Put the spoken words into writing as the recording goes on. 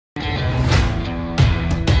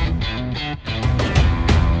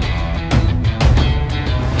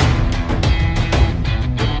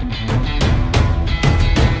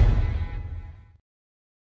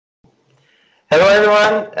Hello,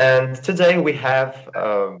 everyone, and today we have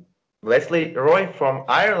Lesley Roy from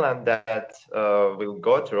Ireland that will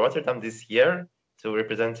go to Rotterdam this year to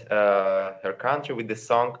represent her country with the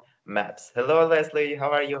song Maps. Hello, Lesley.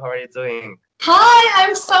 How are you? How are you doing? Hi,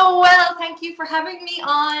 I'm so well. Thank you for having me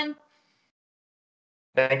on.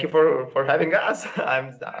 Thank you for having us.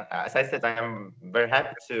 As I said, I'm very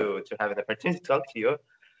happy to have an opportunity to talk to you.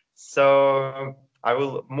 So I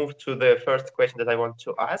will move to the first question that I want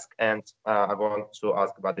to ask, and I want to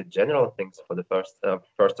ask about the general things for the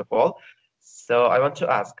first of all. So I want to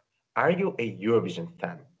ask, are you a Eurovision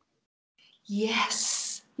fan?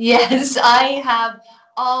 Yes, yes, I have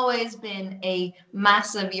always been a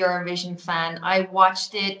massive Eurovision fan. I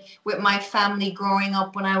watched it with my family growing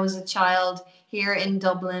up when I was a child here in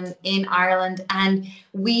Dublin, in Ireland, and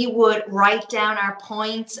we would write down our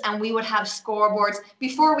points and we would have scoreboards.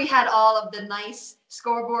 Before we had all of the nice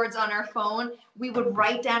scoreboards on our phone, we would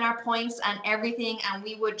write down our points and everything, and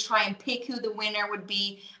we would try and pick who the winner would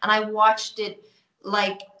be. And I watched it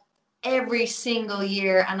like every single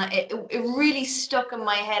year, and it really stuck in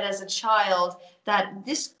my head as a child that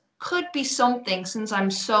this could be something, since I'm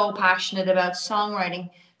so passionate about songwriting,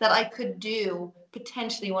 that I could do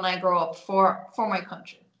potentially when I grow up for my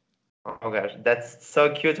country. Oh gosh, that's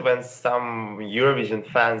so cute when some Eurovision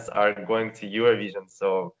fans are going to Eurovision.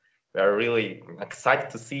 So we are really excited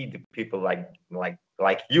to see the people like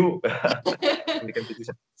you in the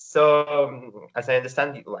competition. So as I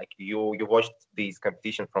understand, like you watched these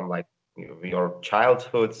competition from like your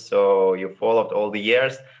childhood, so you followed all the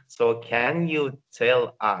years. So can you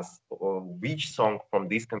tell us which song from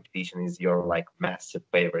this competition is your like massive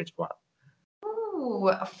favorite one? Ooh,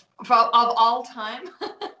 of all time.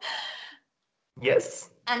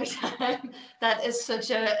 Yes. Anytime. That is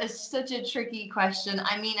such a tricky question.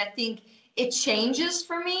 I mean, I think it changes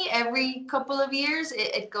for me every couple of years.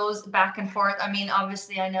 It goes back and forth. I mean,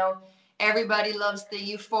 obviously, I know everybody loves the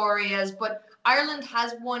euphorias, but Ireland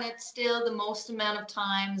has won it still the most amount of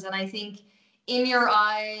times. And I think In Your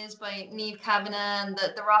Eyes by Niamh Kavanagh and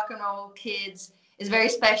the Rock and Roll Kids is very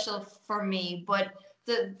special for me. But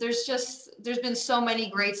there's been so many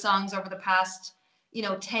great songs over the past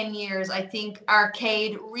 10 years. I think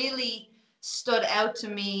Arcade really stood out to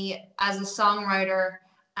me as a songwriter.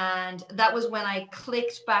 And that was when I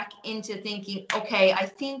clicked back into thinking, okay, I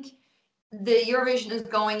think the Eurovision is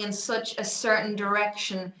going in such a certain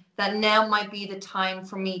direction that now might be the time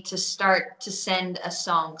for me to start to send a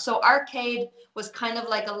song. So Arcade was kind of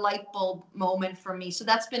like a light bulb moment for me. So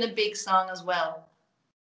that's been a big song as well.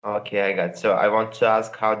 Okay, I got. So I want to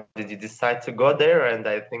ask, how did you decide to go there? And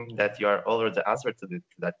I think that you are already answered to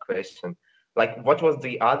that question. Like, what was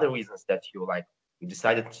the other reasons that you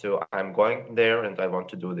decided to, I'm going there and I want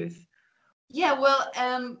to do this? Yeah, well,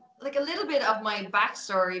 like a little bit of my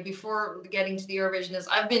backstory before getting to the Eurovision is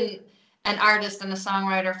I've been an artist and a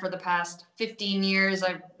songwriter for the past 15 years.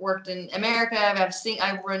 I've worked in America.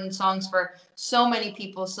 I've written songs for so many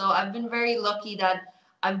people. So I've been very lucky that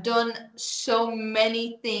I've done so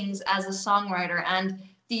many things as a songwriter. And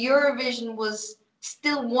the Eurovision was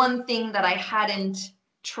still one thing that I hadn't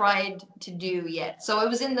tried to do yet. So it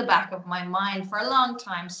was in the back of my mind for a long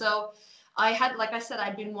time. So I had, like I said,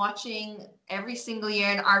 I'd been watching every single year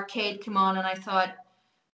an arcade come on, and I thought,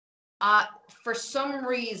 uh, for some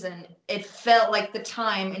reason, it felt like the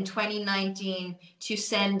time in 2019 to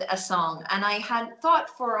send a song. And I had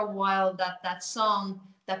thought for a while that that song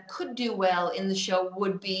that could do well in the show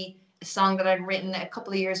would be a song that I'd written a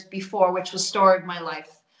couple of years before, which was Story of My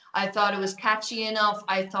Life. I thought it was catchy enough.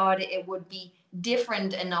 I thought it would be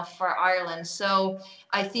different enough for Ireland. So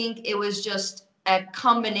I think it was just a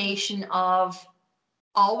combination of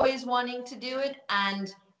always wanting to do it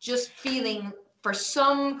and just feeling for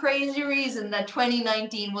some crazy reason that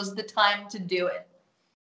 2019 was the time to do it.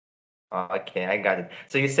 Okay, I got it.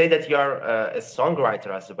 So you say that you are a songwriter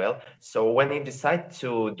as well. So when you decide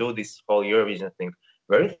to do this whole Eurovision thing,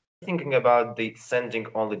 were you thinking about the sending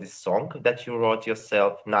only the song that you wrote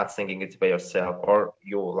yourself, not singing it by yourself, or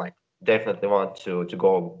you like definitely want to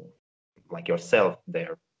go like yourself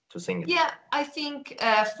there to sing it? Yeah, I think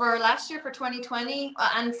for last year, for 2020,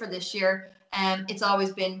 and for this year, it's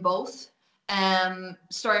always been both.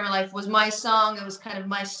 Story of My Life was my song. It was kind of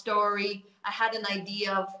my story. I had an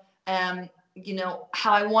idea of,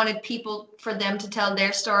 how I wanted people for them to tell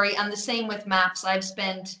their story. And the same with Maps. I've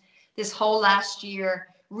spent this whole last year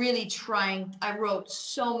really trying. I wrote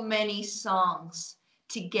so many songs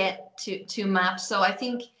to get to Maps. So I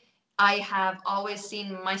think I have always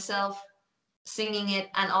seen myself singing it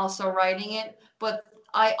and also writing it. But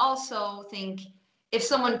I also think if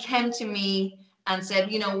someone came to me and said,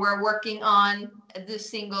 we're working on this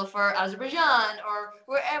single for Azerbaijan or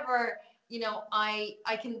wherever,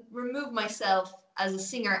 I can remove myself as a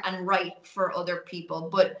singer and write for other people.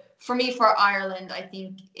 But for me, for Ireland, I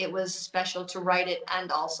think it was special to write it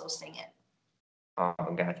and also sing it. Oh,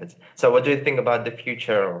 got it. So, what do you think about the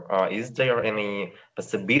future? Is there any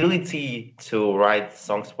possibility to write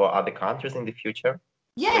songs for other countries in the future for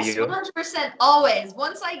Yes, you? 100%, always.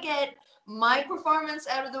 Once I get my performance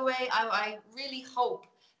out of the way, I really hope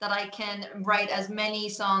that I can write as many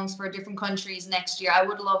songs for different countries next year. I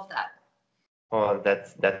would love that. Oh,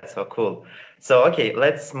 that's so cool. So, okay,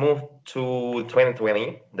 let's move to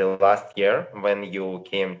 2020, the last year when you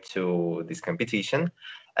came to this competition.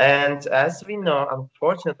 And as we know,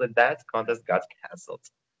 unfortunately, that contest got canceled.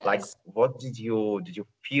 Like, Yes. what did you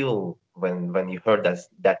feel when you heard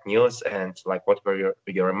that news, and like what were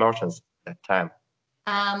your emotions at that time?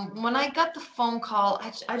 When I got the phone call,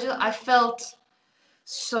 I felt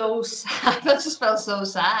so sad. I just felt so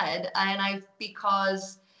sad, and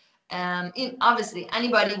because obviously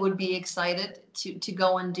anybody would be excited to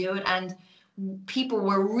go and do it, and people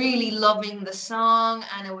were really loving the song,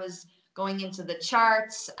 and it was going into the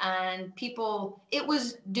charts, and it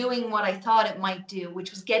was doing what I thought it might do,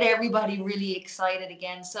 which was get everybody really excited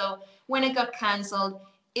again. So when it got cancelled,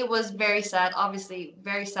 it was very sad, obviously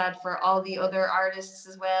very sad for all the other artists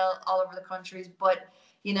as well, all over the countries. But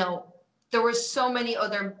you know there were so many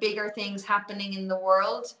other bigger things happening in the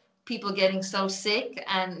world, people getting so sick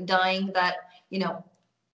and dying, that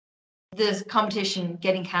this competition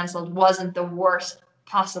getting cancelled wasn't the worst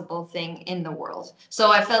possible thing in the world.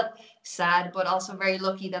 So I felt sad, but also very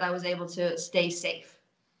lucky that I was able to stay safe.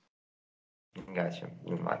 Gotcha.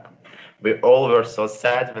 Like, we all were so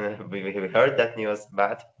sad when we heard that news,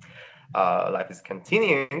 but life is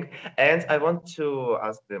continuing. And I want to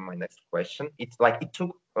ask my next question. It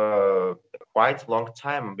took quite long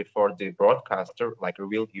time before the broadcaster like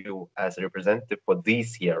revealed you as a representative for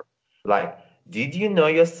this year. Like, did you know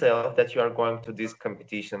yourself that you are going to this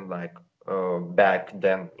competition like back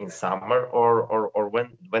then in summer, or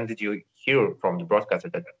when did you hear from the broadcaster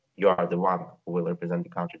that you are the one who will represent the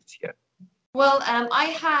country this year? Well, I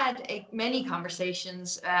had many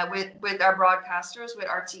conversations with our broadcasters, with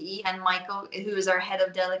RTE and Michael, who is our head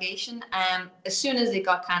of delegation, as soon as it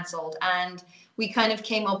got cancelled. And we kind of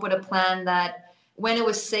came up with a plan that when it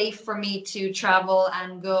was safe for me to travel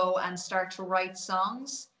and go and start to write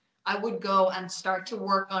songs, I would go and start to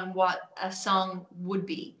work on what a song would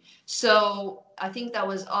be. So I think that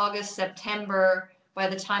was August, September, by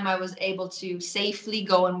the time I was able to safely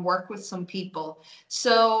go and work with some people.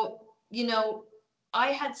 So you know,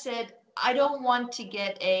 I had said, I don't want to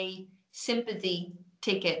get a sympathy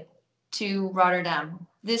ticket to Rotterdam.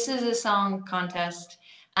 This is a song contest,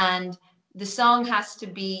 and the song has to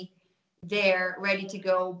be there, ready to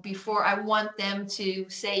go before I want them to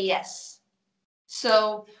say yes.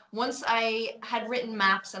 So once I had written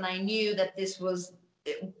Maps and I knew that this was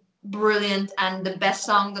brilliant and the best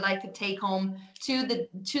song that I could take home to the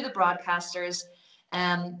broadcasters,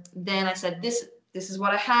 then I said, this is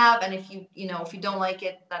what I have, and if you don't like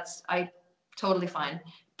it, that's I totally fine.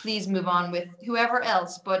 Please move on with whoever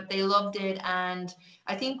else. But they loved it, and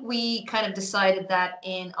I think we kind of decided that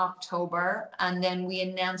in October, and then we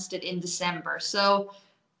announced it in December. So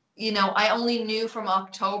I only knew from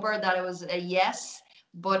October that it was a yes,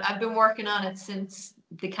 but I've been working on it since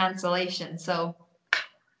the cancellation. So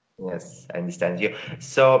Yes, I understand you.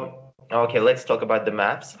 So, okay, let's talk about the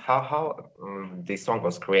maps. How the song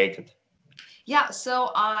was created? yeah,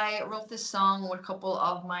 so I wrote this song with a couple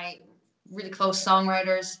of my really close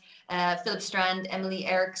songwriters, Philip Strand, Emily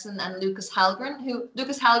Erickson, and Lucas Hallgren, who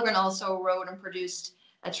Lucas Hallgren also wrote and produced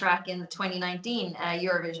a track in the 2019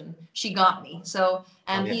 Eurovision, She Got Me. So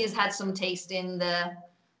Oh he yeah. has had some taste in the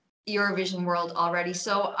Eurovision world already.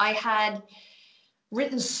 So I had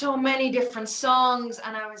written so many different songs,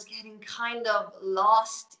 and I was getting kind of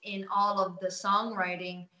lost in all of the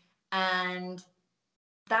songwriting, and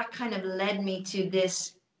that kind of led me to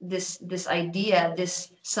this idea,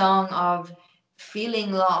 this song of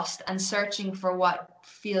feeling lost and searching for what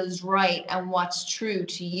feels right and what's true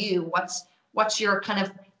to you, what's your kind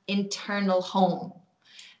of internal home.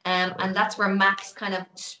 And that's where Max kind of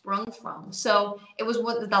sprung from. So it was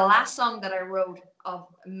the last song that I wrote of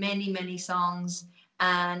many, many songs.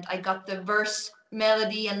 And I got the verse,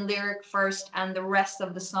 melody, and lyric first, and the rest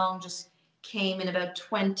of the song just came in about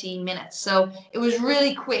 20 minutes. So it was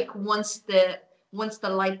really quick once the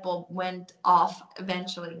light bulb went off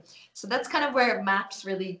eventually. So that's kind of where Maps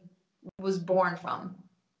really was born from.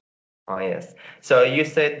 Oh yes. So you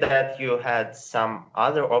said that you had some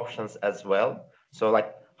other options as well. So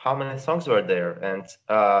like, how many songs were there? And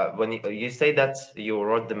when you say that you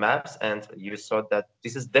wrote the maps and you saw that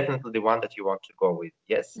this is definitely the one that you want to go with,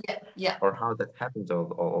 yes? Yeah, yeah. Or how that happened,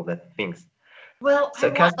 all that things. Well, I So,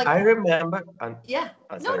 want because like I remember, yeah.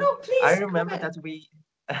 No, sorry, no, I please go remember ahead. that we,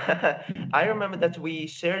 I remember that we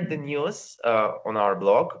shared the news on our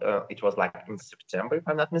blog. It was like in September, if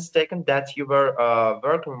I'm not mistaken, that you were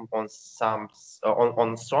working on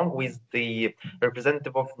on song with the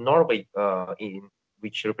representative of Norway, in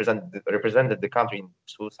which represented the country in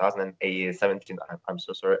 2017. I'm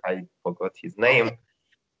so sorry, I forgot his name. Okay.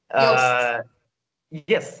 Yost. Uh,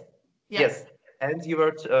 yes, Yeah. yes. And you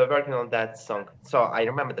were working on that song. So I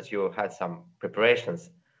remember that you had some preparations.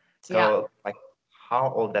 Yeah. So like how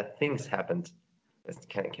all that things happened.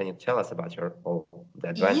 Can you tell us about your all the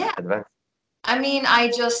Yeah. advance? I mean, I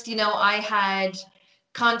just, I had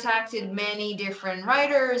contacted many different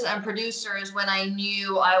writers and producers when I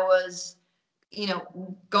knew I was,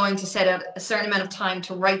 going to set out a certain amount of time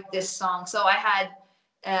to write this song. So I had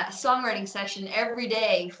a songwriting session every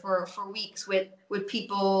day for weeks with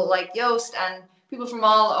people like Yost and people from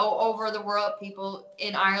over the world, people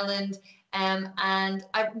in Ireland. And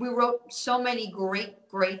we wrote so many great,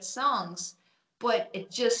 great songs, but it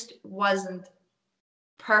just wasn't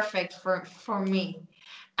perfect for me.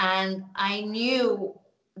 And I knew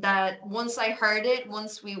that once I heard it,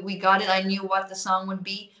 once we got it, I knew what the song would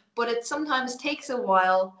be. But it sometimes takes a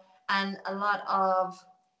while and a lot of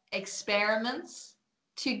experiments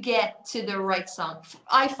to get to the right song,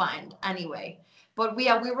 I find anyway. But we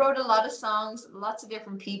wrote a lot of songs, lots of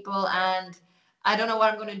different people, and I don't know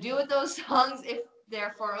what I'm going to do with those songs, if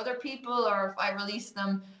they're for other people or if I release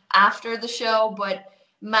them after the show. But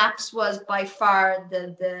Maps was by far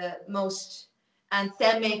the most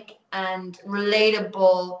anthemic and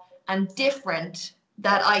relatable and different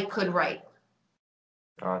that I could write.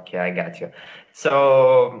 Okay, I got you.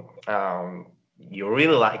 So you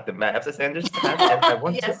really like the maps, as I understand, and I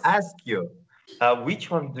want to Yes. ask you,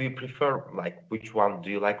 which one do you prefer? Like, which one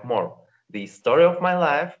do you like more? The story of my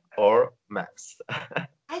life or maps?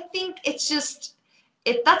 I think it's just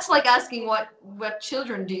that's like asking what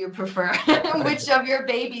children do you prefer? Which of your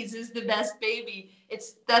babies is the best baby?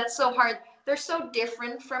 That's so hard. They're so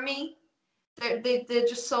different from me. They're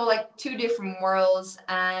just so like two different worlds,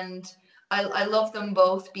 and I love them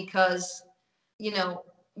both because you know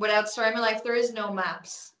without Story of My Life there is no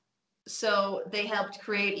maps, so they helped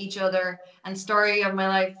create each other, and Story of My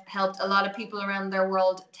Life helped a lot of people around their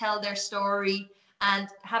world tell their story and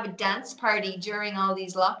have a dance party during all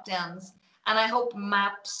these lockdowns. And I hope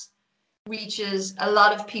Maps reaches a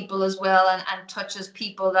lot of people as well, and touches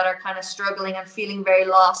people that are kind of struggling and feeling very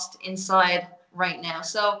lost inside right now.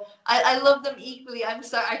 So I love them equally. I'm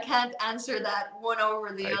sorry I can't answer that one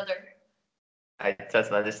over the I other. I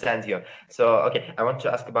totally understand you. So, okay, I want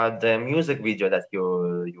to ask about the music video that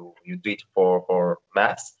you did for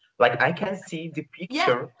maps. Like, I can see the Yeah.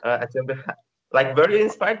 picture at your behind. Like, were you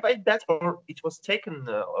inspired by that, or it was taken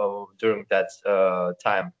during that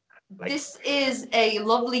time? Like, This is a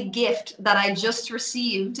lovely gift that I just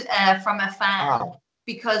received from a fan ah,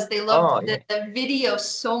 because they loved oh, yeah, the video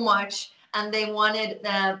so much, and they wanted.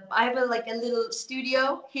 I have like a little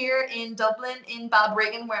studio here in Dublin, in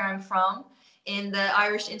Balbriggan, where I'm from, in the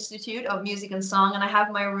Irish Institute of Music and Song, and I have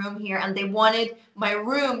my room here, and they wanted my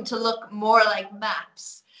room to look more like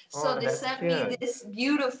Maps. So oh, they that's sent me cute. this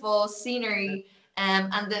beautiful scenery,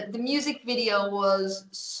 and the music video was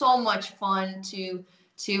so much fun to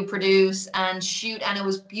produce and shoot, and it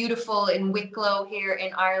was beautiful in Wicklow here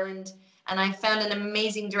in Ireland. And I found an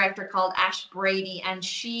amazing director called Ash Brady, and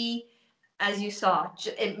she, as you saw,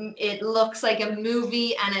 it looks like a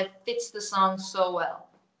movie and it fits the song so well.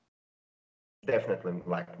 Definitely,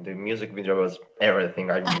 like the music video was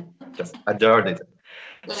everything. I just adored it.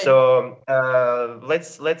 Good. So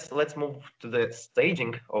let's move to the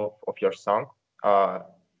staging of your song. Uh,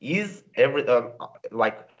 is every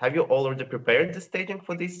like have you already prepared the staging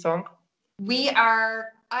for this song? We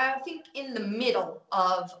are, I think, in the middle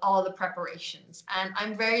of all the preparations. And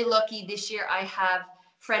I'm very lucky this year I have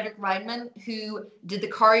Frederick Reidman, who did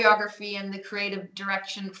the choreography and the creative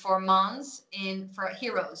direction for Mons for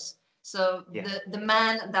Heroes. So Yeah. the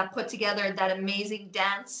man that put together that amazing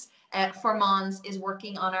dance for Mons is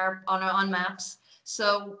working on Maps.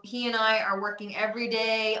 So he and I are working every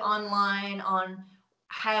day online on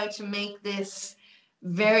how to make this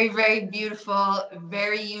very, very beautiful,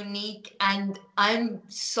 very unique, and I'm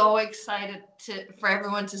so excited for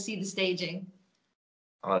everyone to see the staging.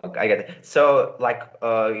 I get it. So like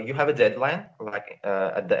you have a deadline, like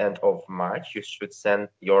at the end of March, you should send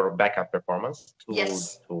your backup performance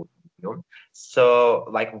Yes. to film. So,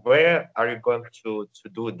 like, where are you going to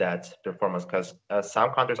do that performance? Because some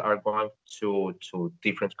countries are going to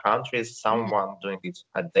different countries. Someone doing it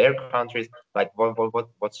at their countries. Like,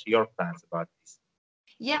 what's your plans about this?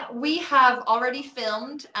 Yeah, we have already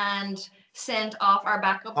filmed and sent off our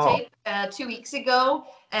backup Oh, tape 2 weeks ago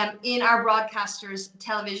in our broadcasters'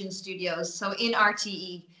 television studios. So in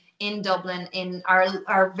RTE in Dublin, in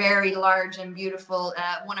our very large and beautiful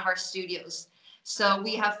one of our studios. So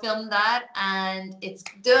we have filmed that and it's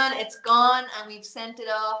done, it's gone, and we've sent it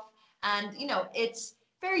off. And, it's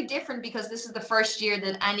very different because this is the first year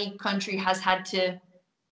that any country has had to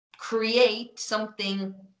create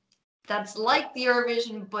something that's like the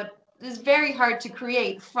Eurovision, but is very hard to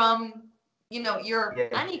create from, your yeah.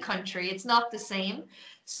 any country. It's not the same.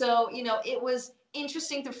 So, it was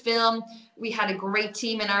interesting to film. We had a great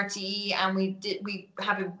team in RTE, and we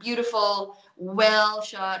have a beautiful, well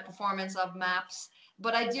shot performance of Maps.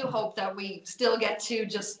 But I do hope that we still get to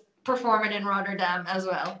just perform it in Rotterdam as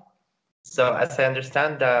well. So, as I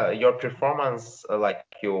understand, your performance, like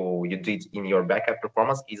you did in your backup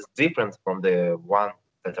performance, is different from the one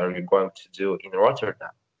that are you going to do in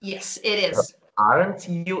Rotterdam. Yes, it So is. aren't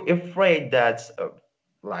you afraid that,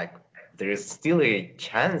 like, there is still a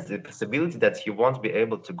chance, the possibility that you won't be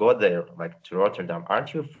able to go there, like to Rotterdam?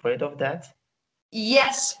 Aren't you afraid of that?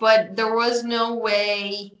 Yes, but there was no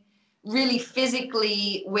way, really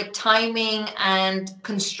physically, with timing and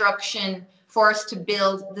construction, for us to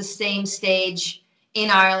build the same stage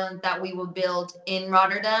in Ireland that we will build in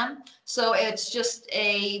Rotterdam. So it's just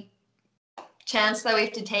a chance that we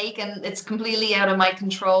have to take, and it's completely out of my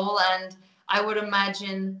control. And I would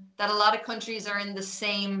imagine that a lot of countries are in the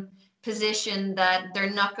same position, that they're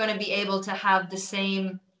not going to be able to have the same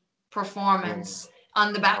Mm, performance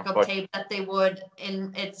on the backup unfortunately. tape that they would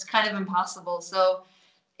in. It's kind of impossible. So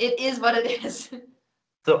it is what it is.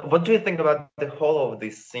 So, what do you think about the whole of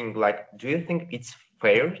this thing? Like, do you think it's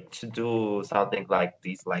fair to do something like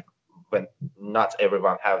this? Like, when not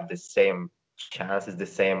everyone have the same chances, the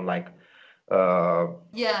same like uh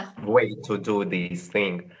Yeah. way to do this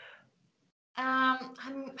thing.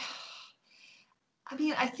 I'm. I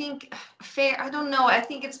mean, I think fair. I don't know. I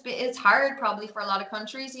think it's hard probably for a lot of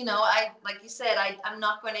countries. I like you said, I'm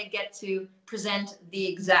not going to get to present the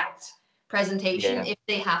exact presentation Yeah. if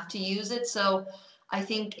they have to use it. So I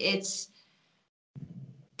think it's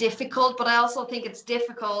difficult, but I also think it's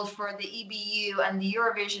difficult for the EBU and the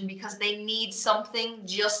Eurovision because they need something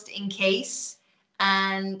just in case.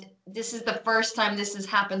 And this is the first time this has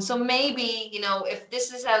happened. So maybe, if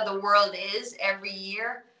this is how the world is every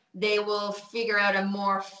year, they will figure out a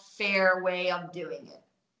more fair way of doing it.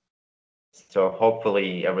 So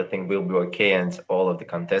hopefully everything will be okay and all of the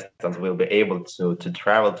contestants will be able to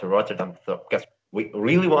travel to Rotterdam. So, because we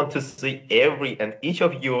really want to see every and each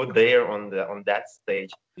of you there on that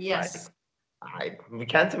stage. Like, Yes. we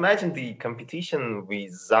can't imagine the competition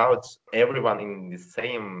without everyone in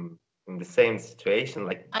the same situation.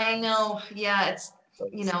 Like, I it's know. Yeah, it's so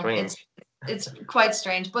you know, it's strange. it's quite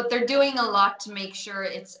strange, but they're doing a lot to make sure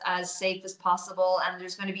it's as safe as possible, and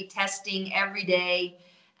there's going to be testing every day.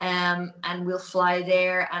 And we'll fly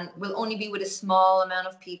there, and we'll only be with a small amount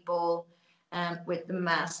of people, with the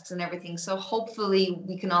masks and everything. So hopefully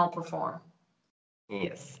we can all perform.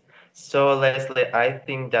 Yes. So, Leslie, I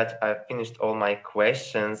think that I finished all my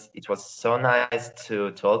questions. It was so nice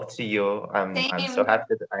to talk to you. I'm so Same.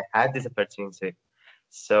 happy that I had this opportunity.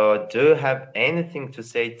 So, do you have anything to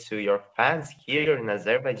say to your fans here in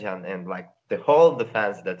Azerbaijan and like the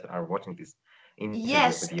fans that are watching this interview with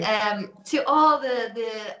Yes, you? to all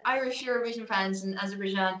the Irish Eurovision fans in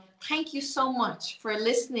Azerbaijan, thank you so much for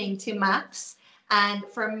listening to Maps and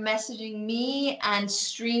for messaging me and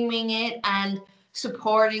streaming it and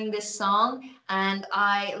supporting this song. And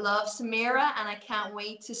I love Samira, and I can't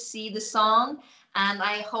wait to see the song. And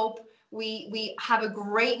I hope we have a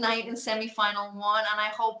great night in semi-final one. And I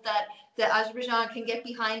hope that the Azerbaijan can get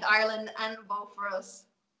behind Ireland and vote for us.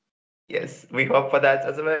 Yes, we hope for that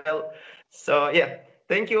as well. So, yeah,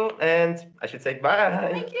 thank you, and I should say bye.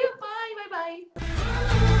 Thank you. Bye.